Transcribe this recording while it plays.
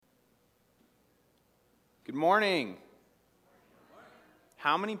Good morning.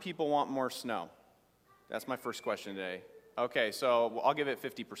 How many people want more snow? That's my first question today. Okay, so I'll give it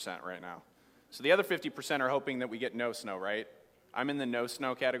 50% right now. So the other 50% are hoping that we get no snow, right? I'm in the no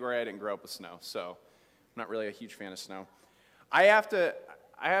snow category. I didn't grow up with snow, so I'm not really a huge fan of snow. I have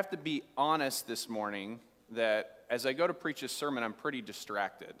to be honest this morning that as I go to preach this sermon, I'm pretty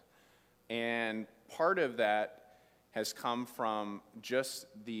distracted. And part of that has come from just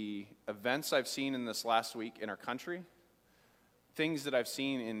the events I've seen in this last week in our country, things that I've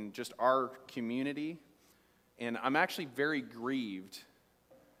seen in just our community, and I'm actually very grieved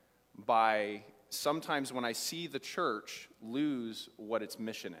by sometimes when I see the church lose what its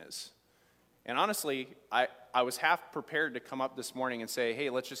mission is. And honestly, I was half prepared to come up this morning and say, hey,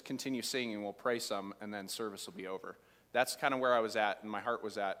 let's just continue singing, we'll pray some, and then service will be over. That's kind of where I was at and my heart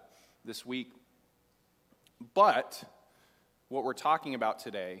was at this week. But what we're talking about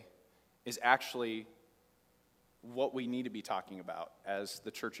today is actually what we need to be talking about as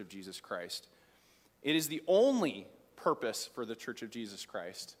the Church of Jesus Christ. It is the only purpose for the Church of Jesus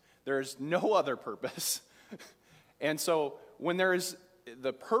Christ. There is no other purpose. And so when there is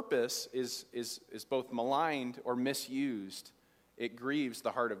the purpose is both maligned or misused, it grieves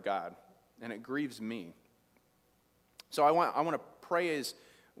the heart of God, and it grieves me. So I want to pray as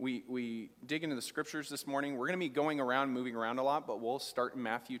we dig into the scriptures this morning. We're going to be going around, moving around a lot, but we'll start in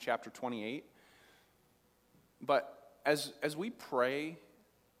Matthew chapter 28. But as we pray,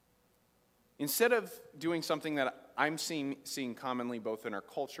 instead of doing something that I'm seeing commonly both in our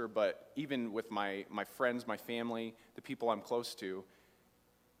culture, but even with my friends, my family, the people I'm close to,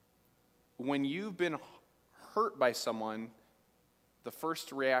 when you've been hurt by someone, the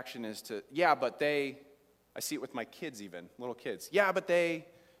first reaction is to, yeah, but they, I see it with my kids even, little kids. Yeah, but they,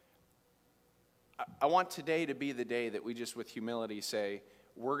 I want today to be the day that we just with humility say,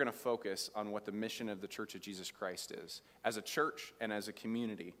 we're going to focus on what the mission of the Church of Jesus Christ is, as a church and as a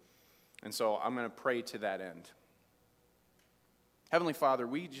community. And so I'm going to pray to that end. Heavenly Father,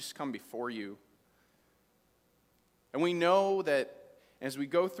 we just come before you. And we know that as we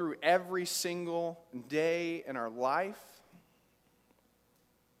go through every single day in our life,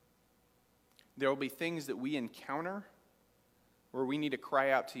 there will be things that we encounter where we need to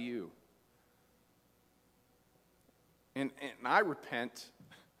cry out to you. And I repent.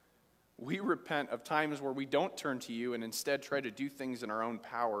 We repent of times where we don't turn to you and instead try to do things in our own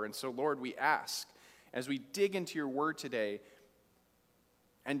power. And so, Lord, we ask, as we dig into your word today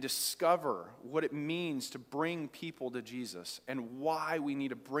and discover what it means to bring people to Jesus and why we need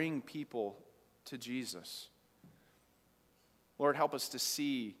to bring people to Jesus, Lord, help us to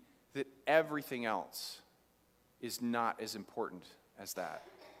see that everything else is not as important as that.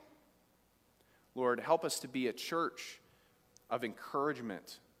 Lord, help us to be a church of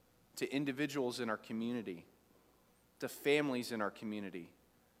encouragement to individuals in our community, to families in our community,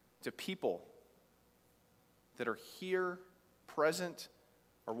 to people that are here, present,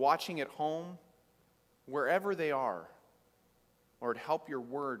 or watching at home, wherever they are. Lord, help your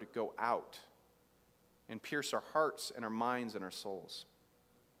word go out and pierce our hearts and our minds and our souls.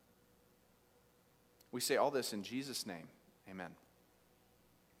 We say all this in Jesus' name. Amen.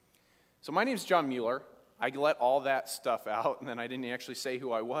 So my name is John Mueller. I let all that stuff out, and then I didn't actually say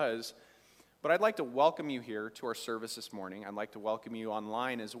who I was. But I'd like to welcome you here to our service this morning. I'd like to welcome you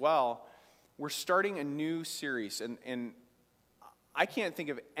online as well. We're starting a new series, and I can't think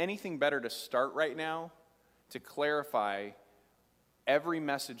of anything better to start right now to clarify every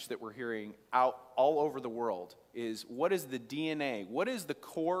message that we're hearing out all over the world is what is the DNA, what is the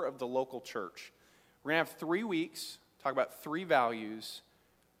core of the local church? We're going to have 3 weeks, talk about 3 values.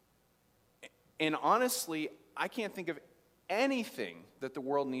 And honestly, I can't think of anything that the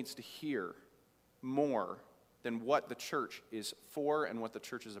world needs to hear more than what the church is for and what the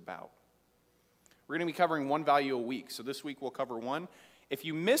church is about. We're going to be covering 1 value a week. So this week we'll cover 1. If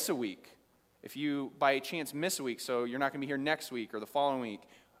you miss a week, if you by chance miss a week, so you're not going to be here next week or the following week,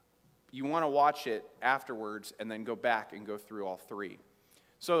 you want to watch it afterwards and then go back and go through all 3.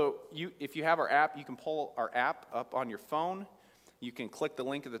 So if you have our app, you can pull our app up on your phone. You can click the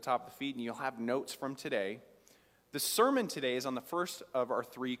link at the top of the feed, and you'll have notes from today. The sermon today is on the first of our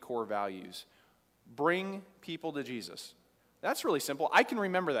 3 core values. Bring people to Jesus. That's really simple. I can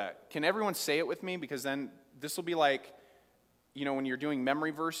remember that. Can everyone say it with me? Because then this will be like, when you're doing memory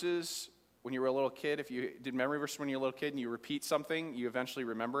verses when you were a little kid. If you did memory verses when you were a little kid and you repeat something, you eventually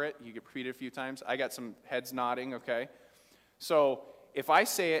remember it. You get repeat it a few times. I got some heads nodding, okay? So if I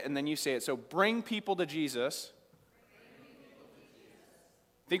say it and then you say it. So bring people to Jesus.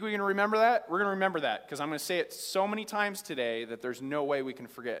 Think we can remember that? We're going to remember that because I'm going to say it so many times today that there's no way we can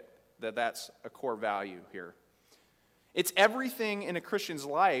forget that that's a core value here. It's everything in a Christian's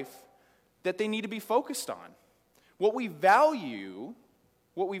life that they need to be focused on. What we value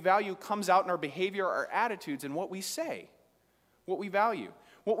comes out in our behavior, our attitudes, and what we say. What we value.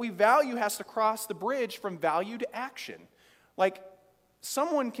 What we value has to cross the bridge from value to action. Like,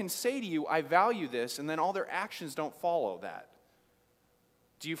 someone can say to you, I value this, and then all their actions don't follow that.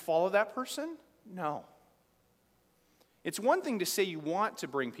 Do you follow that person? No. It's one thing to say you want to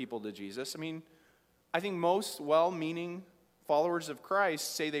bring people to Jesus. I mean, I think most well-meaning followers of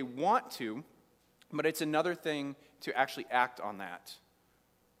Christ say they want to, but it's another thing to actually act on that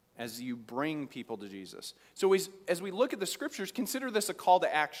as you bring people to Jesus. So as we look at the scriptures, consider this a call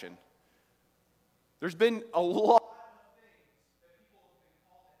to action. There's been a lot of things that people have been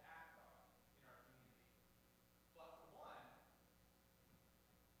called to act on in our community. But for one,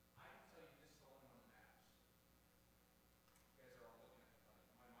 I can tell you this is the only one that matters. You guys are all looking at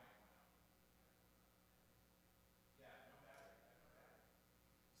me funny. My mic went out. Yeah, no battery.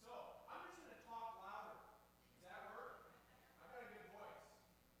 So, I'm just going to talk louder. Does that work? I've got a good voice.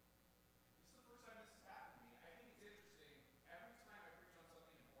 This is the first time this has happened to me. I think it's interesting. Every time I preach on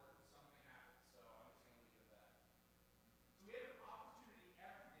something important, something happens. So, I'm just going to leave it at that. So, we have an opportunity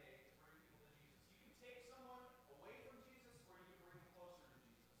every day to bring people to Jesus. You can take someone away from Jesus, or you can bring them closer to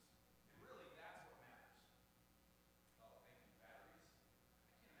Jesus. And really, that's what matters. Oh, thank you. Batteries? I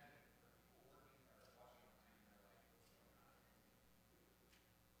can't imagine. Are people working or watching online and they're like,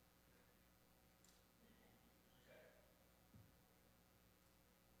 what's going on?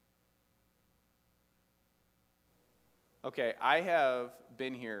 Okay, I have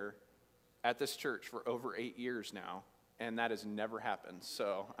been here at this church for over 8 years now, and that has never happened.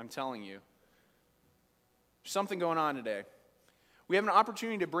 So I'm telling you, there's something going on today. We have an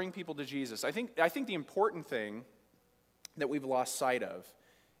opportunity to bring people to Jesus. I think the important thing that we've lost sight of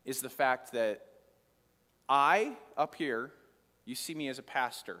is the fact that I, up here, you see me as a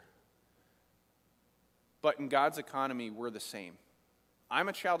pastor, but in God's economy, we're the same. I'm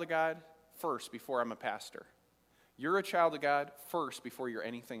a child of God first before I'm a pastor. You're a child of God first before you're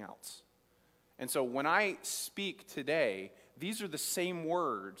anything else. And so when I speak today, these are the same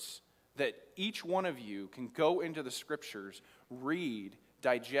words that each one of you can go into the scriptures, read,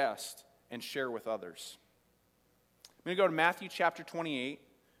 digest, and share with others. I'm going to go to Matthew chapter 28.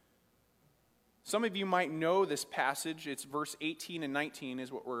 Some of you might know this passage. It's verse 18 and 19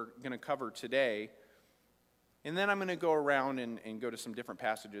 is what we're going to cover today. And then I'm going to go around and go to some different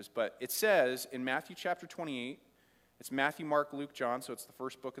passages. But it says in Matthew chapter 28, it's Matthew, Mark, Luke, John, so it's the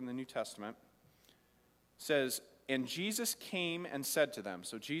first book in the New Testament. It says, and Jesus came and said to them,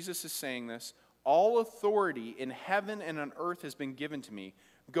 so Jesus is saying this, all authority in heaven and on earth has been given to me.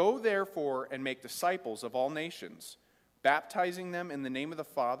 Go therefore and make disciples of all nations, baptizing them in the name of the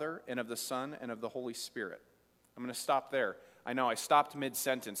Father and of the Son and of the Holy Spirit. I'm going to stop there. I know I stopped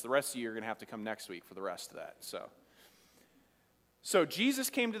mid-sentence. The rest of you are going to have to come next week for the rest of that. So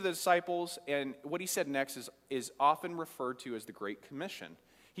Jesus came to the disciples, and what he said next is often referred to as the Great Commission.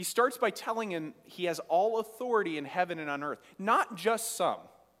 He starts by telling him he has all authority in heaven and on earth, not just some.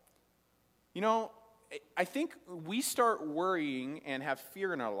 You know, I think we start worrying and have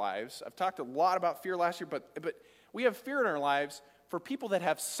fear in our lives. I've talked a lot about fear last year, but we have fear in our lives for people that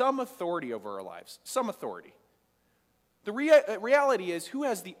have some authority over our lives, some authority. The reality is, who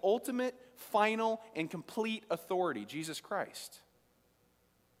has the ultimate, final, and complete authority? Jesus Christ.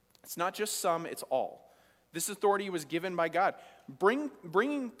 It's not just some, it's all. This authority was given by God.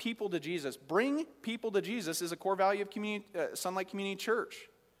 Bringing people to Jesus. Bring people to Jesus is a core value of Sunlight Community Church.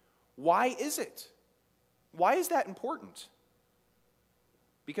 Why is it? Why is that important?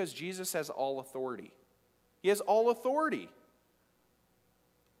 Because Jesus has all authority. He has all authority.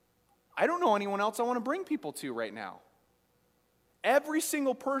 I don't know anyone else I want to bring people to right now. Every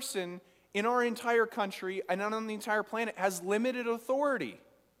single person in our entire country and on the entire planet has limited authority.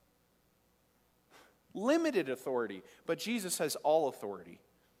 Limited authority. But Jesus has all authority.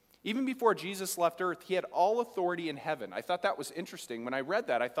 Even before Jesus left earth, he had all authority in heaven. I thought that was interesting. When I read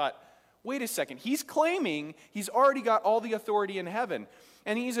that, I thought, wait a second. He's claiming he's already got all the authority in heaven.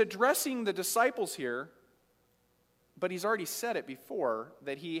 And he's addressing the disciples here, but he's already said it before,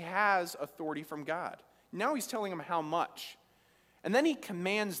 that he has authority from God. Now he's telling them how much. And then he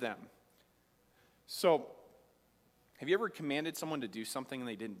commands them. So, have you ever commanded someone to do something and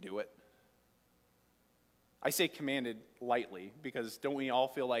they didn't do it? I say commanded lightly, because don't we all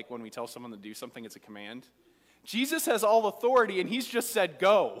feel like when we tell someone to do something, it's a command? Jesus has all authority, and he's just said,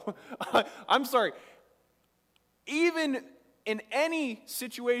 go. I'm sorry. Even in any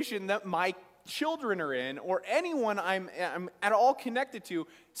situation that my children are in, or anyone I'm at all connected to,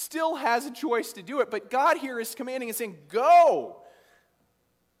 still has a choice to do it. But God here is commanding and saying, go.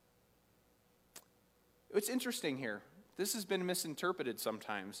 It's interesting here. This has been misinterpreted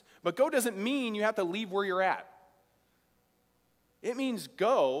sometimes. But go doesn't mean you have to leave where you're at. It means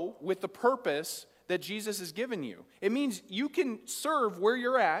go with the purpose that Jesus has given you. It means you can serve where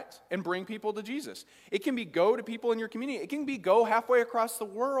you're at and bring people to Jesus. It can be go to people in your community. It can be go halfway across the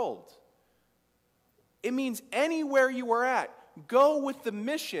world. It means anywhere you are at, go with the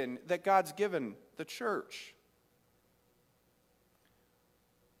mission that God's given the church.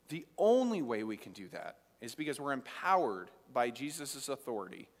 The only way we can do that is because we're empowered by Jesus'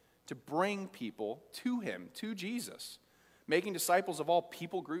 authority to bring people to him, to Jesus, making disciples of all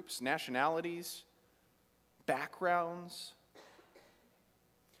people groups, nationalities, backgrounds,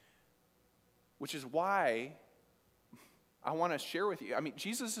 which is why I want to share with you.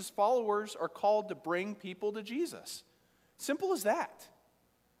 Jesus' followers are called to bring people to Jesus. Simple as that.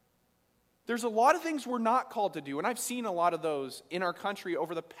 There's a lot of things we're not called to do, and I've seen a lot of those in our country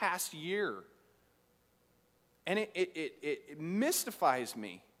over the past year. And it mystifies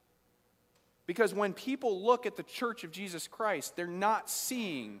me. Because when people look at the Church of Jesus Christ, they're not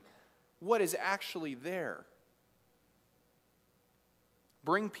seeing what is actually there.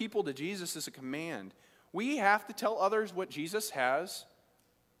 Bring people to Jesus is a command. We have to tell others what Jesus has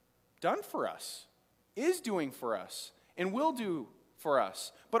done for us, is doing for us, and will do for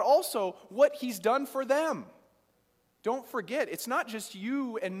us, but also what he's done for them. Don't forget, it's not just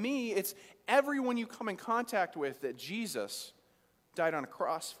you and me, it's everyone you come in contact with that Jesus died on a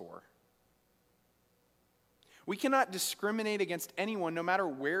cross for. We cannot discriminate against anyone no matter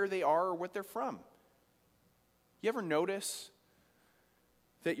where they are or what they're from. You ever notice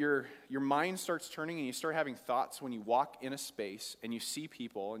that your mind starts turning and you start having thoughts when you walk in a space and you see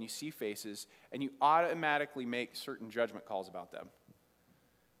people and you see faces and you automatically make certain judgment calls about them?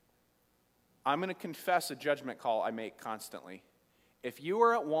 I'm going to confess a judgment call I make constantly. If you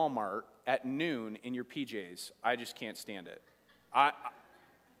are at Walmart at noon in your PJs, I just can't stand it.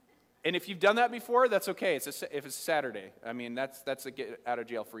 And if you've done that before, that's okay. If it's Saturday. That's a get out of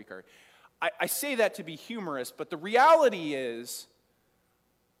jail free card. I say that to be humorous, but the reality is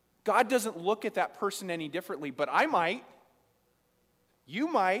God doesn't look at that person any differently, but I might. You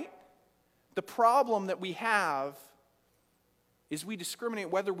might. The problem that we have is we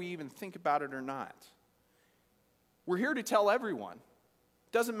discriminate whether we even think about it or not. We're here to tell everyone.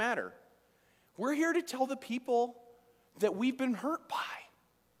 Doesn't matter. We're here to tell the people that we've been hurt by.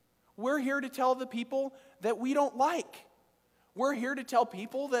 We're here to tell the people that we don't like. We're here to tell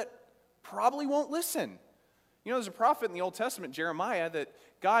people that probably won't listen. You know, there's a prophet in the Old Testament, Jeremiah, that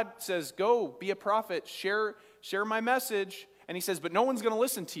God says, go be a prophet, share my message. And he says, but no one's going to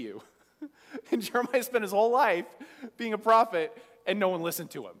listen to you. And Jeremiah spent his whole life being a prophet, and no one listened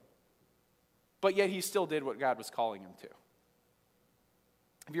to him. But yet he still did what God was calling him to.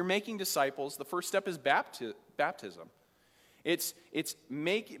 If you're making disciples, the first step is baptism. It's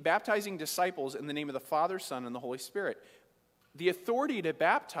baptizing disciples in the name of the Father, Son, and the Holy Spirit. The authority to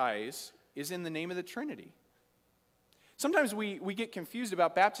baptize is in the name of the Trinity. Sometimes we get confused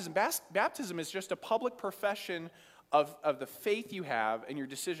about baptism. Baptism is just a public profession of the faith you have and your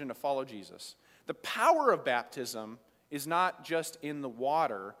decision to follow Jesus. The power of baptism is not just in the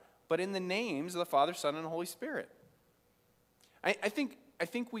water, but in the names of the Father, Son, and the Holy Spirit. I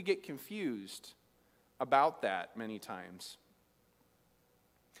think we get confused about that many times.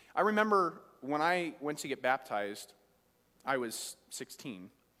 I remember when I went to get baptized, I was 16,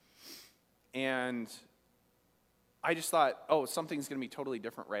 and I just thought, something's going to be totally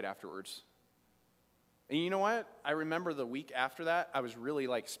different right afterwards. And you know what? I remember the week after that, I was really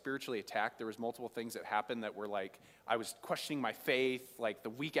spiritually attacked. There was multiple things that happened that were I was questioning my faith. The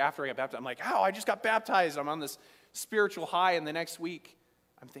week after I got baptized, I'm like, I just got baptized. I'm on this spiritual high, and the next week,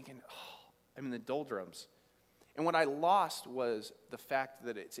 I'm thinking, I'm in the doldrums. And what I lost was the fact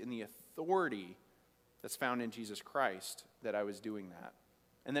that it's in the authority that's found in Jesus Christ that I was doing that.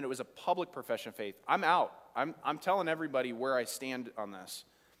 And then it was a public profession of faith. I'm out. I'm telling everybody where I stand on this.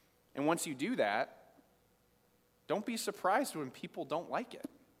 And once you do that, don't be surprised when people don't like it.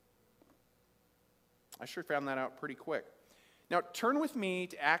 I sure found that out pretty quick. Now, turn with me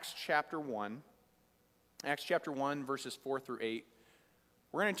to Acts chapter 1. Acts chapter 1, verses 4 through 8.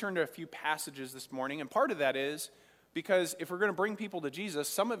 We're going to turn to a few passages this morning, and part of that is because if we're going to bring people to Jesus,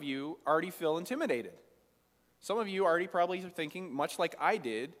 some of you already feel intimidated. Some of you already probably are thinking, much like I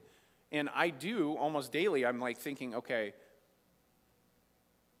did, and I do almost daily, I'm thinking, okay,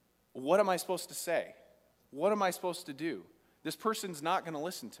 what am I supposed to say? What am I supposed to do? This person's not going to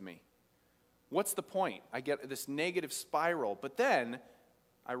listen to me. What's the point? I get this negative spiral. But then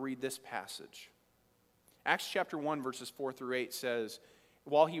I read this passage. Acts chapter 1, verses 4 through 8 says,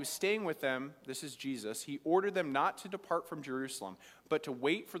 while he was staying with them, this is Jesus, he ordered them not to depart from Jerusalem, but to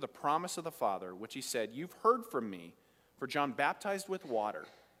wait for the promise of the Father, which he said, you've heard from me, for John baptized with water,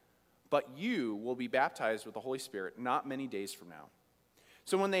 but you will be baptized with the Holy Spirit not many days from now.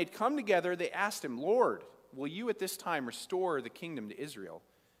 So when they had come together, they asked him, Lord, will you at this time restore the kingdom to Israel?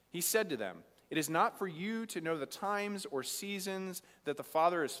 He said to them, it is not for you to know the times or seasons that the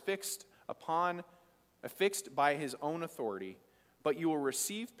Father has fixed by his own authority, but you will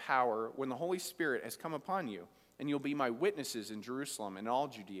receive power when the Holy Spirit has come upon you, and you'll be my witnesses in Jerusalem and all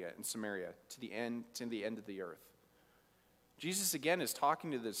Judea and Samaria to the end of the earth. Jesus again is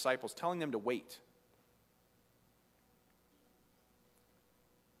talking to the disciples, telling them to wait.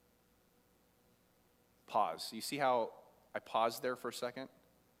 Pause. You see how I paused there for a second?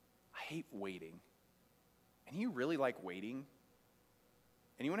 I hate waiting. And you really like waiting?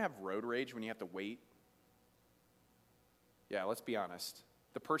 Anyone have road rage when you have to wait? Yeah, let's be honest.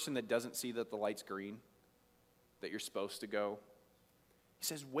 The person that doesn't see that the light's green, that you're supposed to go, he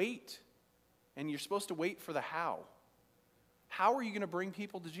says, wait. And you're supposed to wait for the how. How are you going to bring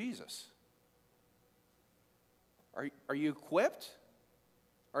people to Jesus? Are you equipped?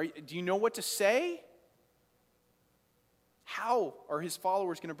 Do you know what to say? How are his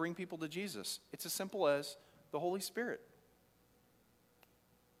followers going to bring people to Jesus? It's as simple as the Holy Spirit.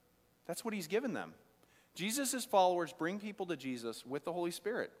 That's what he's given them. Jesus' followers bring people to Jesus with the Holy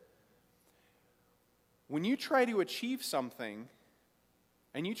Spirit. When you try to achieve something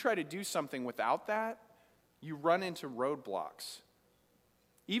and you try to do something without that, you run into roadblocks.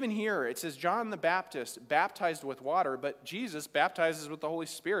 Even here, it says John the Baptist baptized with water, but Jesus baptizes with the Holy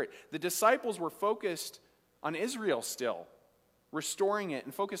Spirit. The disciples were focused on Israel still, restoring it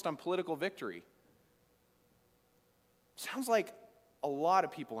and focused on political victory. Sounds like a lot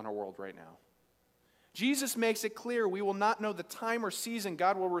of people in our world right now. Jesus makes it clear we will not know the time or season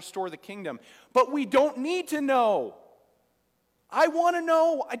God will restore the kingdom, but we don't need to know. I want to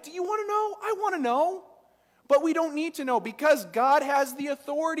know. Do you want to know? I want to know. But we don't need to know because God has the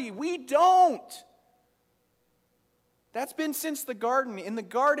authority. We don't. That's been since the garden. In the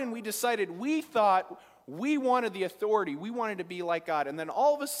garden, we decided we thought we wanted the authority. We wanted to be like God. And then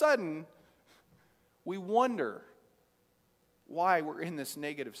all of a sudden, we wonder why we're in this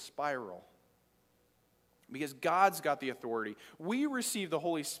negative spiral. Because God's got the authority. We receive the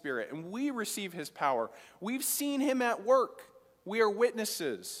Holy Spirit and we receive his power. We've seen him at work. We are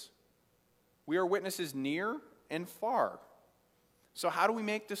witnesses. We are witnesses near and far. So how do we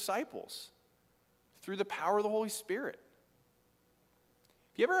make disciples? Through the power of the Holy Spirit.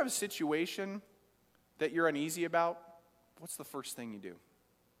 If you ever have a situation that you're uneasy about, what's the first thing you do?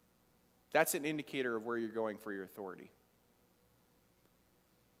 That's an indicator of where you're going for your authority.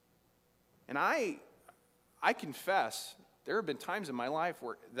 And I confess, there have been times in my life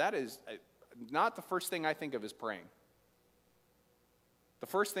where that is not the first thing I think of is praying. The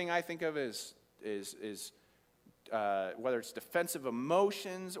first thing I think of is whether it's defensive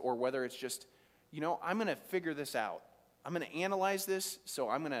emotions or whether it's just, I'm going to figure this out. I'm going to analyze this, so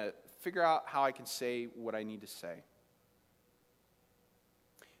I'm going to figure out how I can say what I need to say.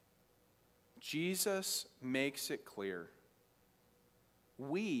 Jesus makes it clear.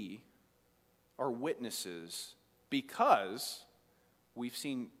 We are witnesses because we've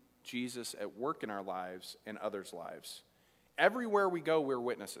seen Jesus at work in our lives and others' lives. Everywhere we go, we're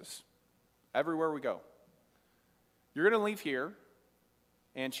witnesses. Everywhere we go. You're going to leave here,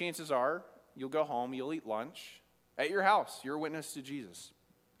 and chances are you'll go home, you'll eat lunch. At your house, you're a witness to Jesus.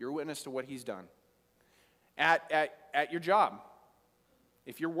 You're a witness to what he's done. At your job,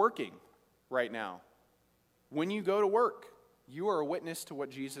 if you're working right now, when you go to work, you are a witness to what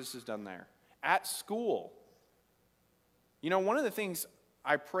Jesus has done there. At school, one of the things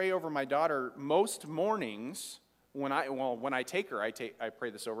I pray over my daughter most mornings when I take her, I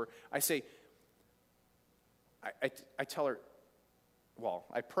pray this over. I say, I tell her,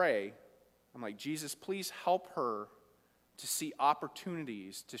 I pray. I'm like, Jesus, please help her to see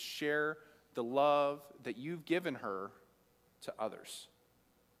opportunities to share the love that you've given her to others,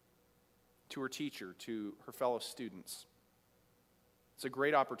 to her teacher, to her fellow students. It's a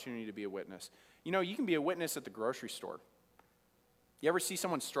great opportunity to be a witness. You can be a witness at the grocery store. You ever see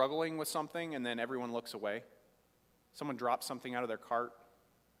someone struggling with something and then everyone looks away? Someone drops something out of their cart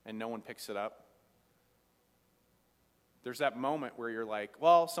and no one picks it up. There's that moment where you're like,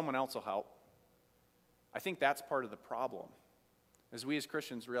 someone else will help. I think that's part of the problem. As we as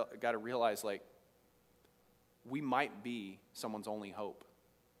Christians got to realize, we might be someone's only hope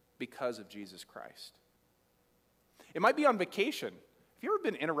because of Jesus Christ. It might be on vacation. Have you ever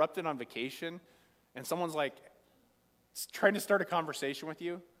been interrupted on vacation and someone's like trying to start a conversation with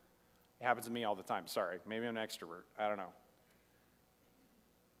you? It happens to me all the time. Sorry, maybe I'm an extrovert. I don't know.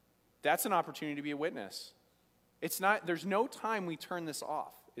 That's an opportunity to be a witness. There's no time we turn this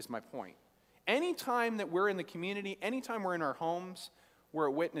off, is my point. Anytime that we're in the community, anytime we're in our homes, we're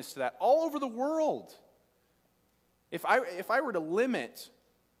a witness to that all over the world. If I were to limit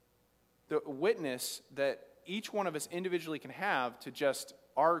the witness that each one of us individually can have to just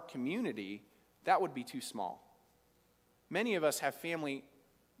our community, that would be too small. Many of us have family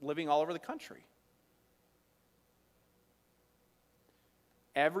living all over the country.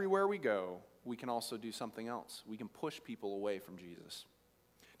 Everywhere we go, we can also do something else. We can push people away from Jesus.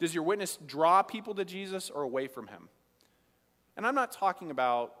 Does your witness draw people to Jesus or away from him? And I'm not talking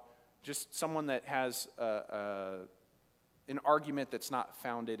about just someone that has an argument that's not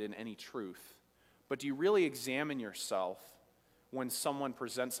founded in any truth. But do you really examine yourself when someone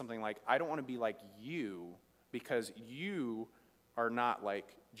presents something like, I don't want to be like you because you are not like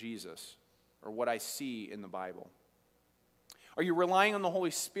Jesus or what I see in the Bible? Are you relying on the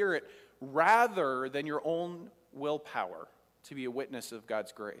Holy Spirit rather than your own willpower to be a witness of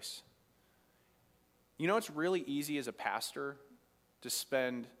God's grace? You know, it's really easy as a pastor to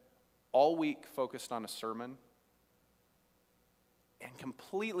spend all week focused on a sermon and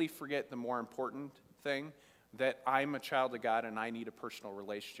completely forget the more important thing, that I'm a child of God and I need a personal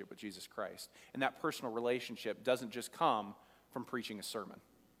relationship with Jesus Christ. And that personal relationship doesn't just come from preaching a sermon.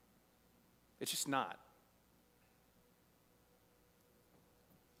 It's just not.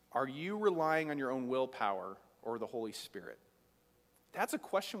 Are you relying on your own willpower or the Holy Spirit? That's a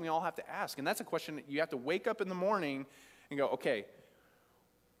question we all have to ask. And that's a question that you have to wake up in the morning and go, okay,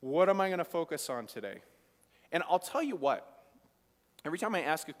 what am I going to focus on today? And I'll tell you what, every time I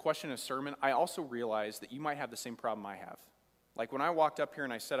ask a question in a sermon, I also realize that you might have the same problem I have. Like when I walked up here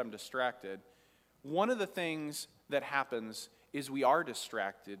and I said I'm distracted, one of the things that happens is we are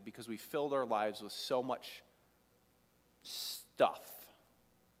distracted because we filled our lives with so much stuff.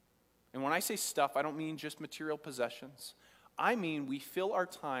 And when I say stuff, I don't mean just material possessions. I mean we fill our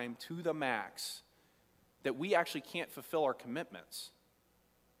time to the max that we actually can't fulfill our commitments.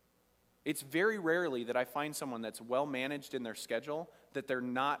 It's very rarely that I find someone that's well managed in their schedule that they're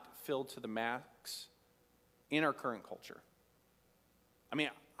not filled to the max in our current culture. I mean,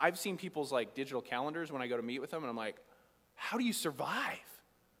 I've seen people's like digital calendars when I go to meet with them, and I'm like, how do you survive?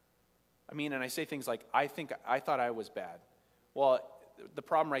 I mean, and I say things like, I thought I was bad. Well, the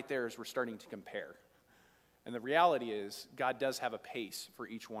problem right there is we're starting to compare. And the reality is, God does have a pace for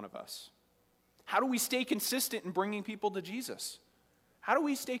each one of us. How do we stay consistent in bringing people to Jesus? How do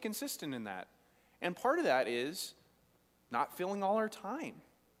we stay consistent in that? And part of that is not filling all our time.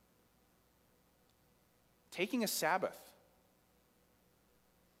 Taking a Sabbath.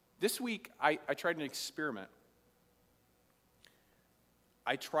 This week, I tried an experiment.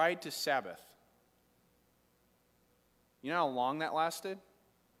 I tried to Sabbath. You know how long that lasted?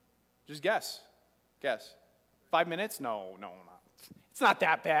 Just guess. Guess. 5 minutes? No, not. It's not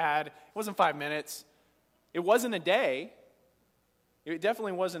that bad. It wasn't 5 minutes. It wasn't a day. It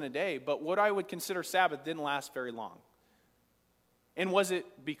definitely wasn't a day, but what I would consider Sabbath didn't last very long. And was it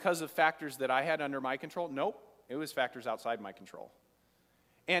because of factors that I had under my control? Nope. It was factors outside my control.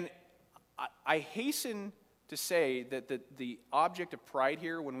 And I hasten to say that the object of pride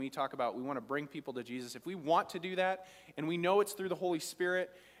here, when we talk about we want to bring people to Jesus, if we want to do that, and we know it's through the Holy Spirit,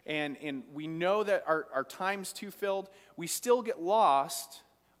 and we know that our time's too filled, we still get lost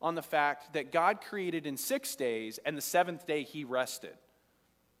on the fact that God created in 6 days, and the seventh day he rested.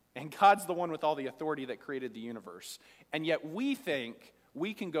 And God's the one with all the authority that created the universe. And yet we think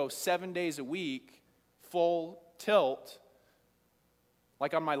we can go 7 days a week, full tilt.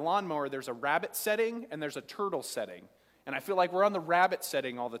 Like on my lawnmower, there's a rabbit setting and there's a turtle setting. And I feel like we're on the rabbit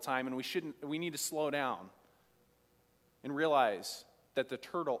setting all the time, and we need to slow down and realize that the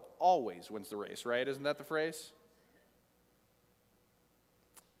turtle always wins the race, right? Isn't that the phrase?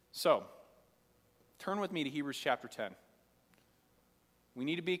 So, turn with me to Hebrews chapter 10. We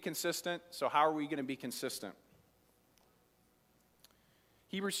need to be consistent, so how are we going to be consistent?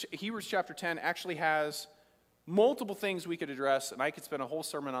 Hebrews chapter 10 actually has multiple things we could address, and I could spend a whole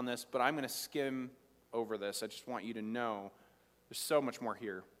sermon on this, but I'm going to skim over this. I just want you to know there's so much more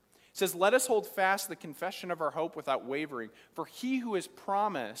here. It says, "Let us hold fast the confession of our hope without wavering, for he who has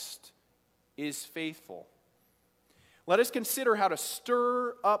promised is faithful. Let us consider how to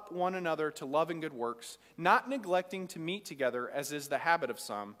stir up one another to love and good works, not neglecting to meet together as is the habit of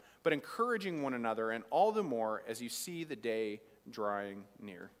some, but encouraging one another, and all the more as you see the day drawing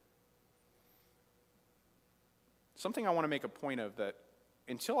near." something I want to make a point of, that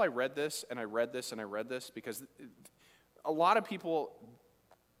until I read this, and I read this, and I read this, because a lot of people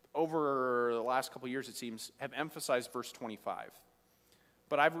over the last couple of years, it seems, have emphasized verse 25.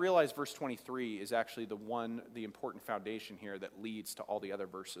 But I've realized verse 23 is actually the important foundation here that leads to all the other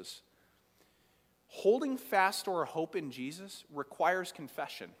verses. Holding fast to our hope in Jesus requires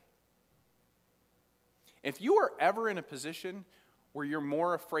confession. If you are ever in a position where you're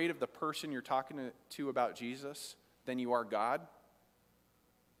more afraid of the person you're talking to about Jesus than you are God,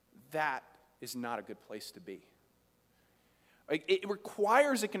 that is not a good place to be. It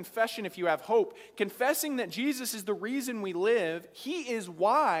requires a confession if you have hope. Confessing that Jesus is the reason we live. He is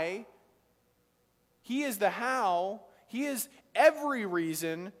why. He is the how. He is every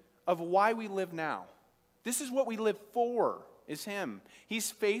reason of why we live now. This is what we live for, is Him.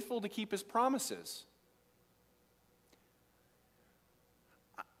 He's faithful to keep His promises.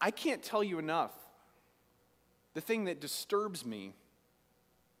 I can't tell you enough. The thing that disturbs me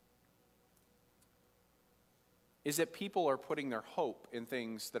is that people are putting their hope in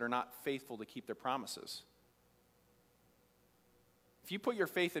things that are not faithful to keep their promises. If you put your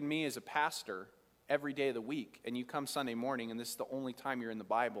faith in me as a pastor every day of the week, and you come Sunday morning, and this is the only time you're in the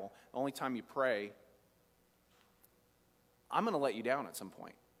Bible, the only time you pray, I'm going to let you down at some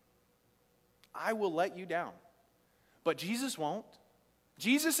point. I will let you down. But Jesus won't.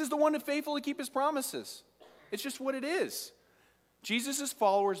 Jesus is the one that's faithful to keep His promises. It's just what it is. Jesus'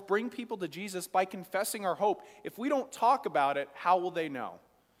 followers bring people to Jesus by confessing our hope. If we don't talk about it, how will they know?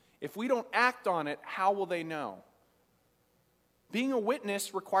 If we don't act on it, how will they know? Being a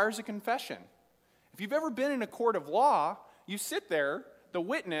witness requires a confession. If you've ever been in a court of law, you sit there, the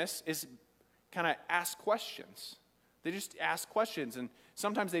witness is kind of ask questions. They just ask questions, and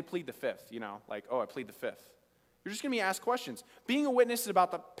sometimes they plead the fifth, like, oh, I plead the fifth. You're just going to be asked questions. Being a witness is about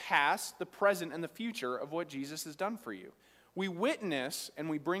the past, the present, and the future of what Jesus has done for you. We witness and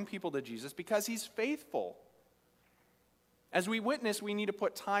we bring people to Jesus because He's faithful. As we witness, we need to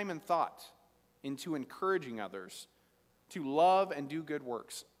put time and thought into encouraging others to love and do good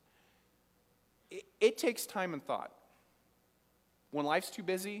works. It takes time and thought. When life's too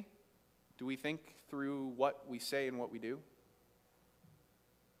busy, do we think through what we say and what we do?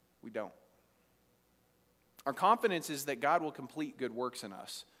 We don't. Our confidence is that God will complete good works in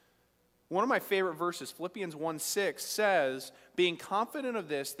us. One of my favorite verses, Philippians 1:6, says, being confident of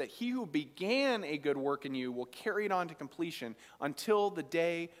this, that He who began a good work in you will carry it on to completion until the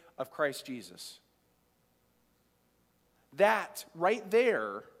day of Christ Jesus. That right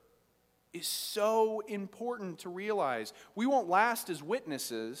there is so important to realize. We won't last as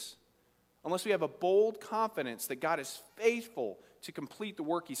witnesses unless we have a bold confidence that God is faithful to complete the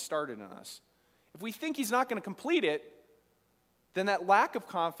work He started in us. If we think He's not going to complete it, then that lack of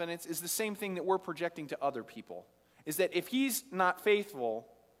confidence is the same thing that we're projecting to other people. Is that if He's not faithful,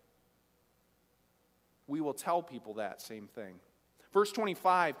 we will tell people that same thing. Verse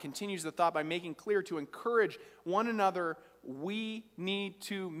 25 continues the thought by making clear to encourage one another, we need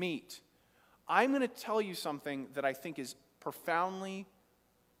to meet. I'm going to tell you something that I think is profoundly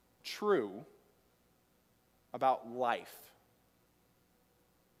true about life.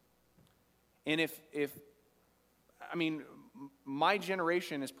 And my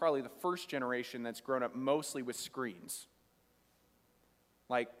generation is probably the first generation that's grown up mostly with screens.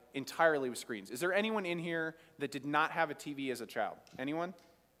 Like, entirely with screens. Is there anyone in here that did not have a TV as a child? Anyone?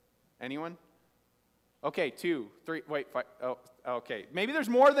 Anyone? Okay, 2, 3, wait, 5, oh, okay. Maybe there's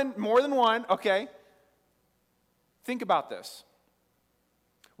more than one, okay. Think about this.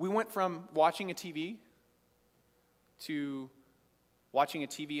 We went from watching a TV to watching a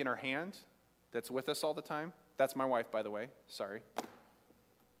TV in our hand that's with us all the time. That's my wife, by the way. Sorry.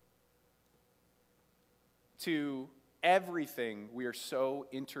 To everything we are so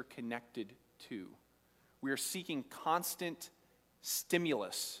interconnected to. We are seeking constant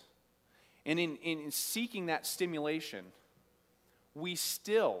stimulus. And in seeking that stimulation, we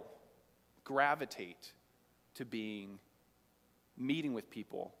still gravitate to meeting with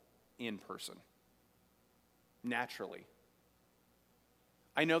people in person. Naturally.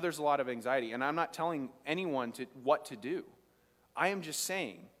 I know there's a lot of anxiety, and I'm not telling anyone what to do. I am just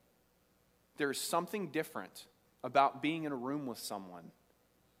saying there's something different about being in a room with someone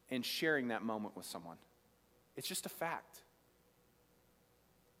and sharing that moment with someone. It's just a fact.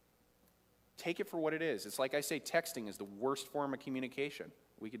 Take it for what it is. It's like I say, texting is the worst form of communication.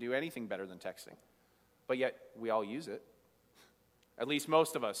 We could do anything better than texting. But yet, we all use it. At least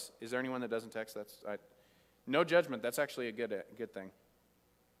most of us. Is there anyone that doesn't text? No judgment. That's actually a good thing.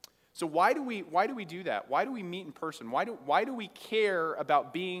 So why do we do that? Why do we meet in person? Why do we care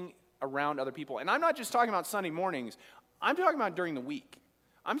about being around other people. And I'm not just talking about Sunday mornings. I'm talking about during the week.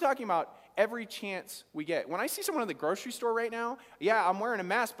 I'm talking about every chance we get. When I see someone at the grocery store right now, yeah, I'm wearing a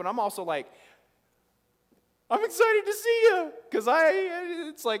mask, but I'm also like, I'm excited to see you, because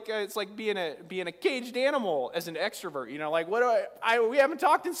it's like being a caged animal as an extrovert. Like we haven't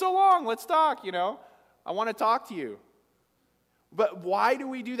talked in so long. Let's talk. I want to talk to you. But why do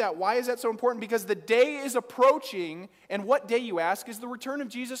we do that? Why is that so important? Because the day is approaching, and what day, you ask, is the return of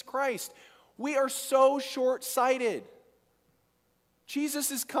Jesus Christ. We are so short-sighted.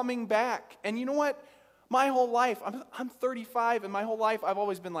 Jesus is coming back. And you know what? My whole life, I'm 35, and my whole life I've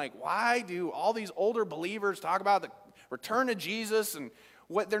always been like, why do all these older believers talk about the return of Jesus and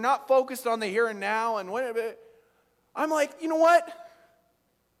what they're not focused on the here and now and what? I'm like, you know what?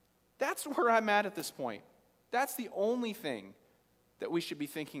 That's where I'm at this point. That's the only thing that we should be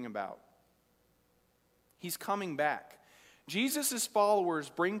thinking about. He's coming back. Jesus' followers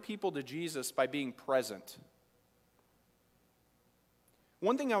bring people to Jesus by being present.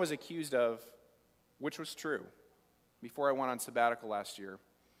 One thing I was accused of, which was true, before I went on sabbatical last year,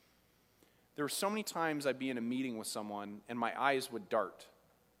 there were so many times I'd be in a meeting with someone and my eyes would dart.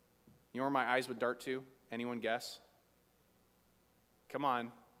 You know where my eyes would dart to? Anyone guess? Come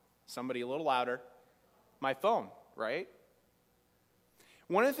on, somebody a little louder. My phone, right?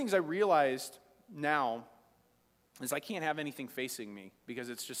 One of the things I realized now is I can't have anything facing me, because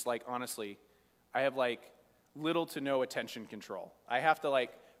it's just like, honestly, I have like little to no attention control. I have to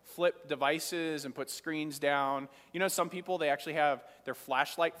like flip devices and put screens down. Some people, they actually have their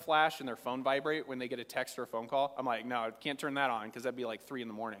flashlight flash and their phone vibrate when they get a text or a phone call. I'm like, no, I can't turn that on, because that'd be like 3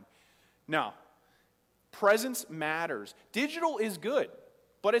 a.m. No. Presence matters. Digital is good,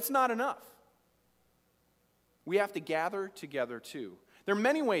 but it's not enough. We have to gather together too. There are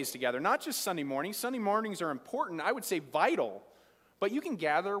many ways to gather, not just Sunday mornings. Sunday mornings are important, I would say vital, but you can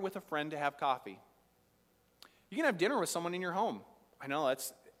gather with a friend to have coffee. You can have dinner with someone in your home. I know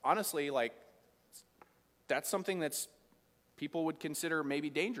that's honestly that's something that's people would consider maybe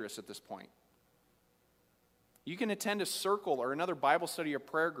dangerous at this point. You can attend a circle or another Bible study or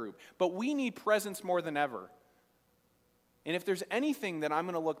prayer group, but we need presence more than ever. And if there's anything that I'm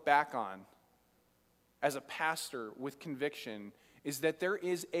going to look back on as a pastor with conviction, is that there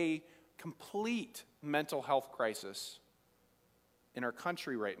is a complete mental health crisis in our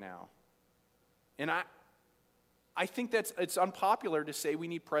country right now. And I think it's unpopular to say we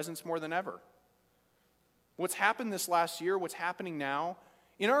need presence more than ever. What's happened this last year, what's happening now,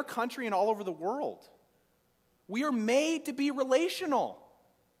 in our country and all over the world, we are made to be relational.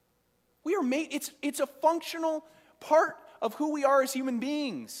 We are made, it's a functional part of who we are as human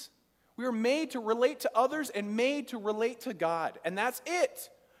beings. We are made to relate to others and made to relate to God. And that's it.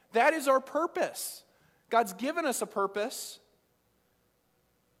 That is our purpose. God's given us a purpose.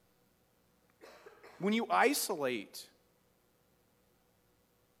 When you isolate,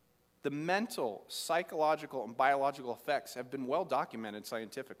 the mental, psychological, and biological effects have been well documented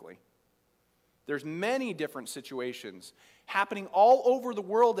scientifically. There's many different situations happening all over the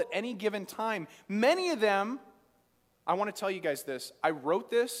world at any given time. Many of them, I want to tell you guys this, I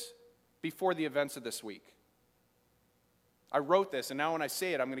wrote this before the events of this week. I wrote this, and now when I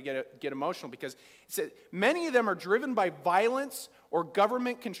say it, I'm going to get emotional, because it said many of them are driven by violence or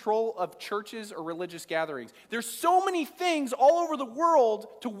government control of churches or religious gatherings. There's so many things all over the world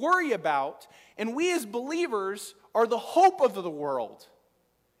to worry about, and we as believers are the hope of the world.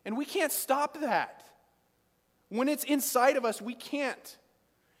 And we can't stop that. When it's inside of us, we can't.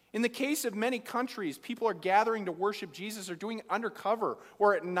 In the case of many countries, people are gathering to worship Jesus or doing it undercover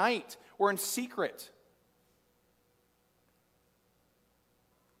or at night or in secret.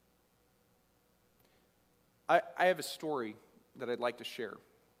 I have a story that I'd like to share.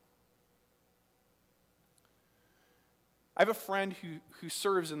 I have a friend who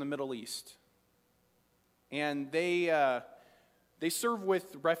serves in the Middle East, and they serve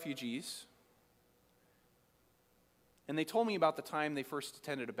with refugees. And they told me about the time they first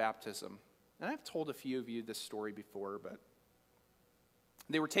attended a baptism. And I've told a few of you this story before, but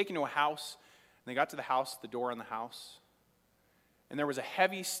they were taken to a house, and they got to the house, the door on the house, and there was a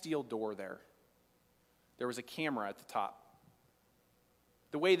heavy steel door there. There was a camera at the top.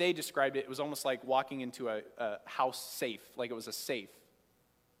 The way they described it, it was almost like walking into a house safe, like it was a safe.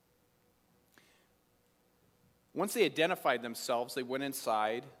 Once they identified themselves, they went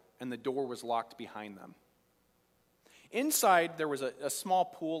inside, and the door was locked behind them. Inside, there was a small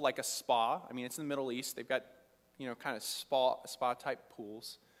pool, like a spa. I mean, it's in the Middle East. They've got, kind of spa-type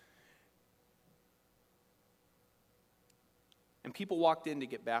pools. And people walked in to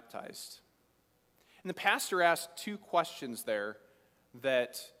get baptized. And the pastor asked 2 questions there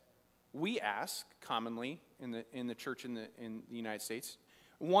that we ask commonly in the church in the United States.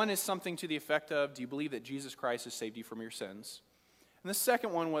 One is something to the effect of, do you believe that Jesus Christ has saved you from your sins? And the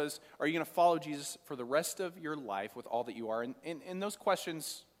second one was, are you going to follow Jesus for the rest of your life with all that you are? And those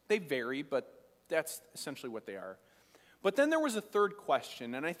questions, they vary, but that's essentially what they are. But then there was a third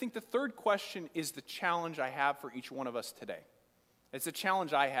question, and I think the third question is the challenge I have for each one of us today. It's the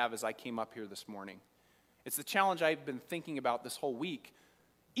challenge I have as I came up here this morning. It's the challenge I've been thinking about this whole week,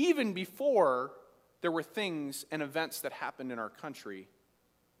 even before there were things and events that happened in our country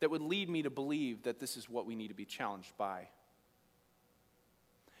that would lead me to believe that this is what we need to be challenged by.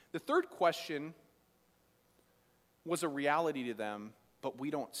 The third question was a reality to them, but we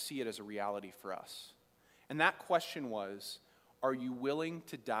don't see it as a reality for us. And that question was, are you willing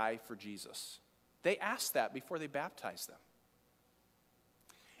to die for Jesus? They asked that before they baptized them.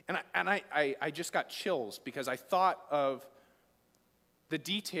 And I just got chills because I thought of the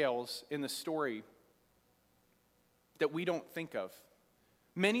details in the story that we don't think of.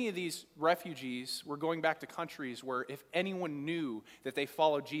 Many of these refugees were going back to countries where if anyone knew that they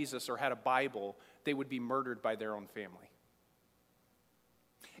followed Jesus or had a Bible, they would be murdered by their own family.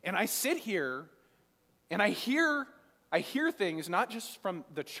 And I sit here and I hear things, not just from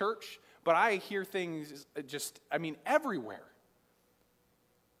the church, but I hear things everywhere.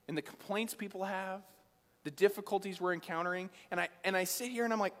 And the complaints people have, the difficulties we're encountering, and I sit here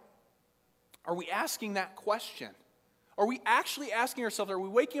and I'm like, are we asking that question? Are we actually asking ourselves, are we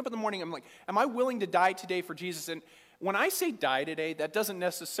waking up in the morning, I'm like, am I willing to die today for Jesus? And when I say die today, that doesn't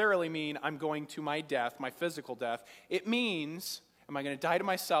necessarily mean I'm going to my death, my physical death. It means, am I going to die to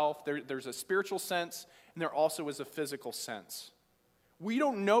myself? There's a spiritual sense, and there also is a physical sense. We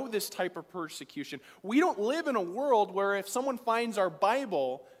don't know this type of persecution. We don't live in a world where if someone finds our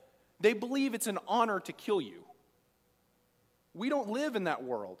Bible, they believe it's an honor to kill you. We don't live in that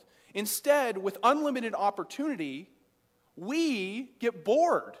world. Instead, with unlimited opportunity, we get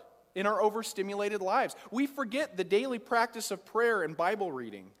bored in our overstimulated lives. We forget the daily practice of prayer and Bible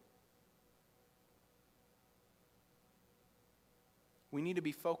reading. We need to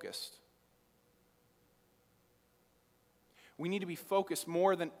be focused. We need to be focused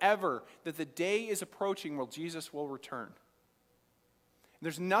more than ever that the day is approaching where Jesus will return.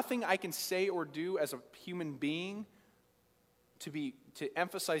 There's nothing I can say or do as a human being to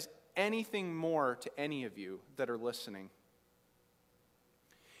emphasize anything more to any of you that are listening.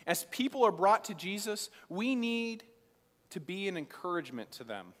 As people are brought to Jesus, we need to be an encouragement to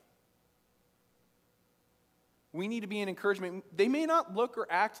them. We need to be an encouragement. They may not look or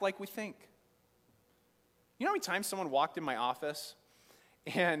act like we think. You know how many times someone walked in my office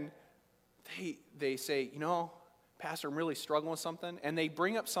and they say, Pastor, I'm really struggling with something, and they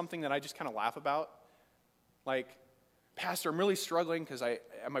bring up something that I just kind of laugh about. Like, Pastor, I'm really struggling because at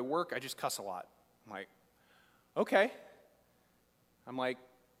my work, I just cuss a lot. I'm like, okay. I'm like,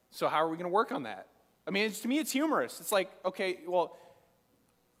 so how are we going to work on that? I mean, to me, it's humorous. It's like, okay, well,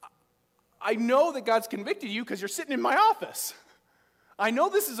 I know that God's convicted you because you're sitting in my office. I know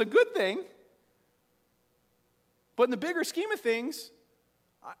this is a good thing, but in the bigger scheme of things,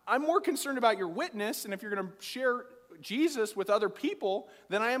 I'm more concerned about your witness, and if you're going to share Jesus with other people,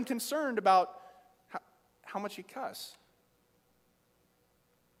 then I am concerned about how much you cuss.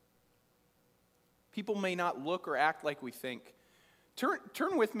 People may not look or act like we think.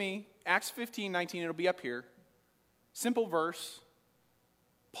 Turn with me, Acts 15:19, it'll be up here. Simple verse.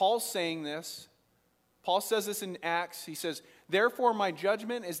 Paul's saying this. Paul says this in Acts. He says, therefore my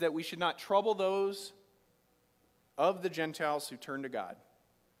judgment is that we should not trouble those of the Gentiles who turn to God.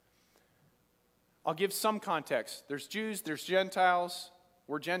 I'll give some context. There's Jews, there's Gentiles.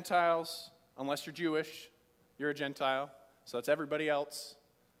 We're Gentiles. Unless you're Jewish, you're a Gentile. So that's everybody else.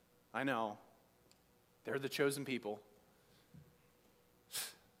 I know. They're the chosen people.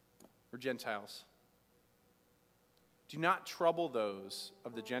 We're Gentiles. Do not trouble those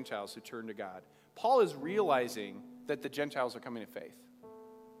of the Gentiles who turn to God. Paul is realizing that the Gentiles are coming to faith.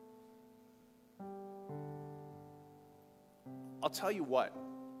 I'll tell you what.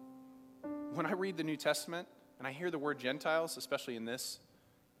 When I read the New Testament and I hear the word Gentiles, especially in this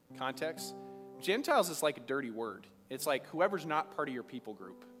context, Gentiles is like a dirty word. It's like whoever's not part of your people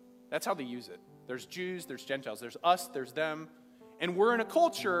group. That's how they use it. There's Jews, there's Gentiles, there's us, there's them. And we're in a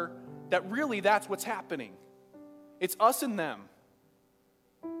culture that really that's what's happening. It's us and them.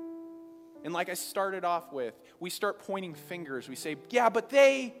 And like I started off with, we start pointing fingers. We say, yeah, but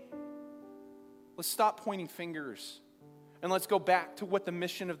they. Let's stop pointing fingers. And let's go back to what the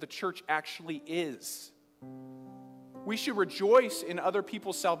mission of the church actually is. We should rejoice in other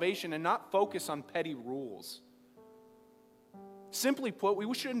people's salvation and not focus on petty rules. Simply put,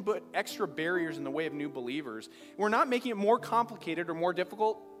 we shouldn't put extra barriers in the way of new believers. We're not making it more complicated or more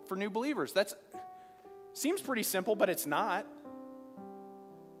difficult for new believers. That seems pretty simple, but it's not.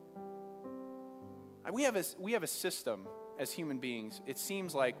 We have a system as human beings. It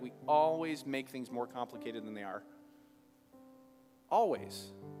seems like we always make things more complicated than they are.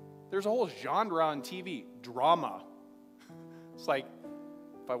 Always. There's a whole genre on TV, drama. It's like,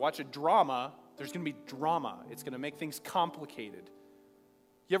 if I watch a drama, there's going to be drama. It's going to make things complicated.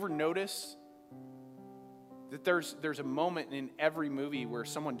 You ever notice that there's a moment in every movie where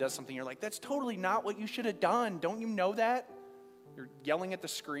someone does something, you're like, that's totally not what you should have done. Don't you know that? You're yelling at the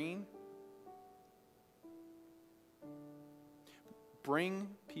screen. Bring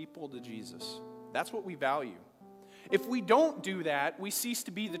people to Jesus. That's what we value. If we don't do that, we cease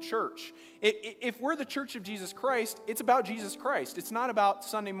to be the church. If we're the church of Jesus Christ, it's about Jesus Christ. It's not about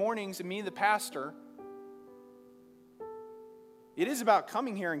Sunday mornings and me, the pastor. It is about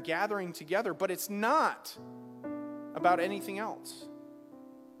coming here and gathering together, but it's not about anything else.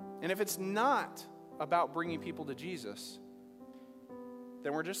 And if it's not about bringing people to Jesus,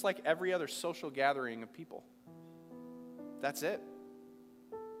 then we're just like every other social gathering of people. That's it.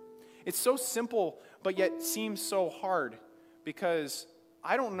 It's so simple, but yet seems so hard, because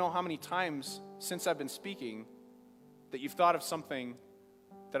I don't know how many times since I've been speaking that you've thought of something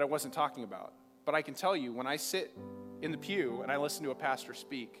that I wasn't talking about. But I can tell you, when I sit in the pew and I listen to a pastor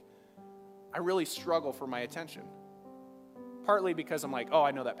speak, I really struggle for my attention. Partly because I'm like, oh, I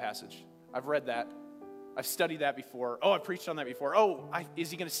know that passage. I've read that. I've studied that before. Oh, I've preached on that before. Oh,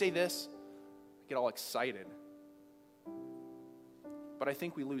 is he going to say this? I get all excited. But I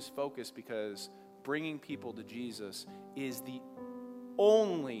think we lose focus because bringing people to Jesus is the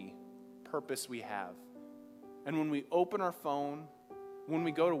only purpose we have. And when we open our phone, when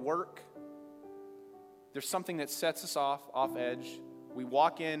we go to work, there's something that sets us off edge. We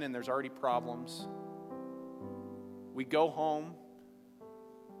walk in and there's already problems. We go home.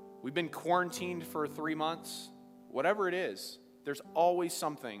 We've been quarantined for 3 months. Whatever it is, there's always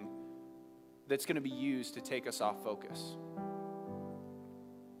something that's going to be used to take us off focus.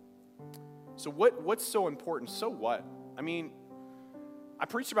 So what's so important? So what? I mean, I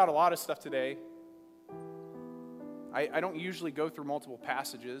preached about a lot of stuff today. I don't usually go through multiple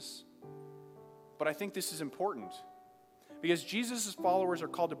passages, but I think this is important because Jesus' followers are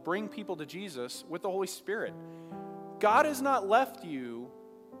called to bring people to Jesus with the Holy Spirit. God has not left you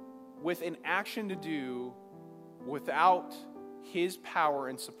with an action to do without His power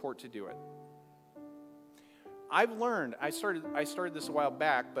and support to do it. I've learned, I started this a while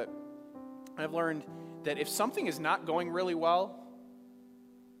back, but I've learned that if something is not going really well,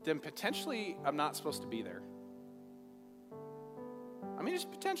 then potentially I'm not supposed to be there. I mean,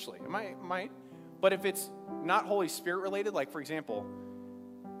 just potentially. It might. But if it's not Holy Spirit related, like for example,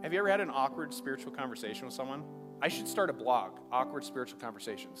 have you ever had an awkward spiritual conversation with someone? I should start a blog, Awkward Spiritual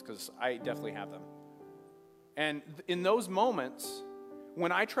Conversations, because I definitely have them. And in those moments,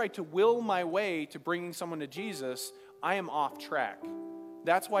 when I try to will my way to bringing someone to Jesus, I am off track.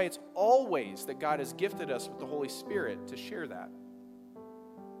 That's why it's always that God has gifted us with the Holy Spirit to share that.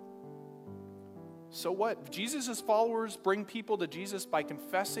 So what? Jesus' followers bring people to Jesus by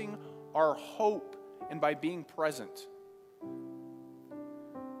confessing our hope and by being present.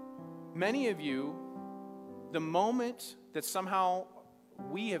 Many of you, the moment that somehow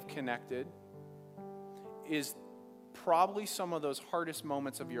we have connected is probably some of those hardest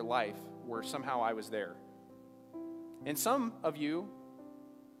moments of your life where somehow I was there. And some of you,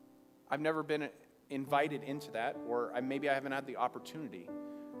 I've never been invited into that, or maybe I haven't had the opportunity.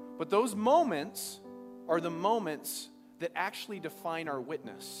 But those moments are the moments that actually define our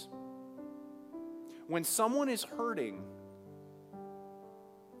witness. When someone is hurting,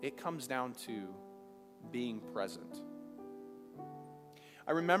 it comes down to being present.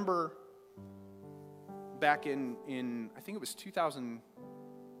 I remember back in I think it was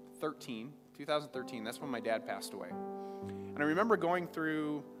 2013, that's when my dad passed away. And I remember going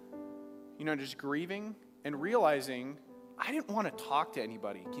through, just grieving and realizing I didn't want to talk to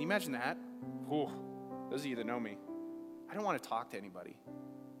anybody. Can you imagine that? Ooh, those of you that know me, I didn't want to talk to anybody.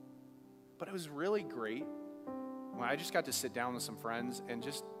 But it was really great when I just got to sit down with some friends and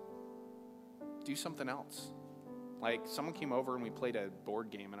just do something else. Like someone came over and we played a board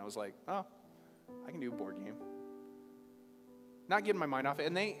game and I was like, oh, I can do a board game. Not getting my mind off it.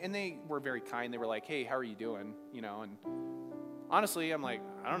 And they were very kind. They were like, hey, how are you doing? And honestly, I'm like,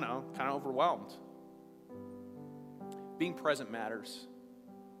 I don't know, kind of overwhelmed. Being present matters.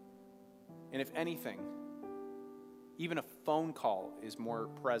 And if anything, even a phone call is more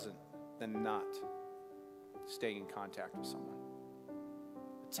present than not staying in contact with someone.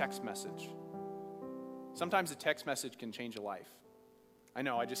 text message. Sometimes a text message can change a life. I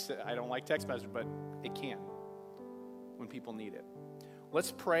know, I don't like text message, but it can when people need it.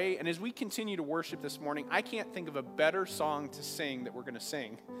 Let's pray, and as we continue to worship this morning, I can't think of a better song to sing that we're going to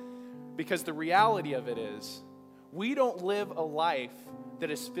sing, because the reality of it is, we don't live a life that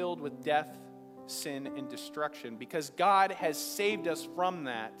is filled with death, sin, and destruction, because God has saved us from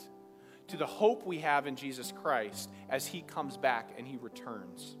that to the hope we have in Jesus Christ as he comes back and he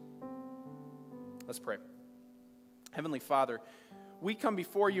returns. Let's pray. Heavenly Father, we come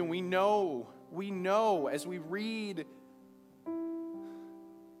before you and we know as we read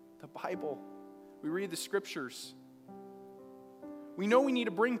the Bible, we read the scriptures, we know we need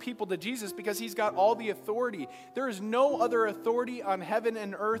to bring people to Jesus because he's got all the authority. There is no other authority on heaven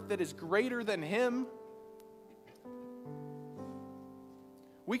and earth that is greater than him.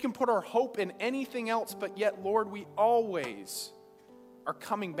 We can put our hope in anything else, but yet, Lord, we always are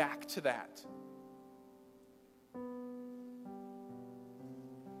coming back to that.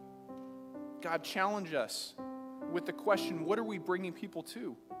 God, challenge us with the question, what are we bringing people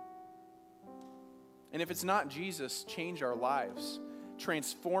to? And if it's not Jesus, change our lives.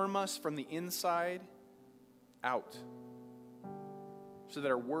 Transform us from the inside out so that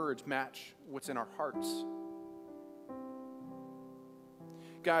our words match what's in our hearts.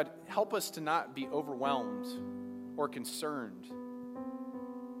 God, help us to not be overwhelmed or concerned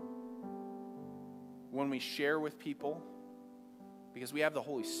when we share with people, because we have the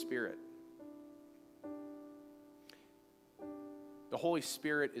Holy Spirit. The Holy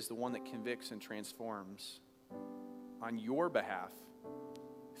Spirit is the one that convicts and transforms on your behalf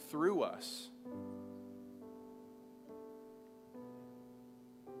through us.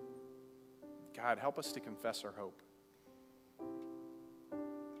 God, help us to confess our hope.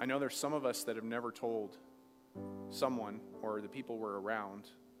 I know there's some of us that have never told someone or the people we're around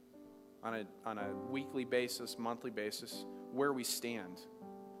on a weekly basis, monthly basis, where we stand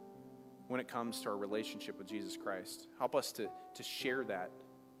when it comes to our relationship with Jesus Christ. Help us to share that.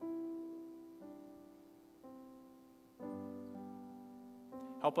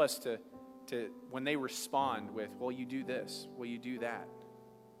 Help us to when they respond with, well, you do this, well, you do that,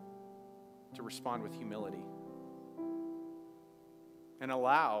 to respond with humility. And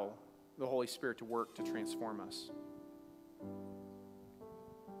allow the Holy Spirit to work to transform us.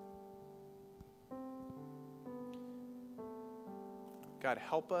 God,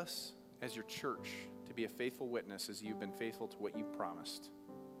 help us as your church to be a faithful witness as you've been faithful to what you've promised.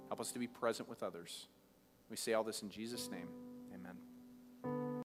 Help us to be present with others. We say all this in Jesus' name.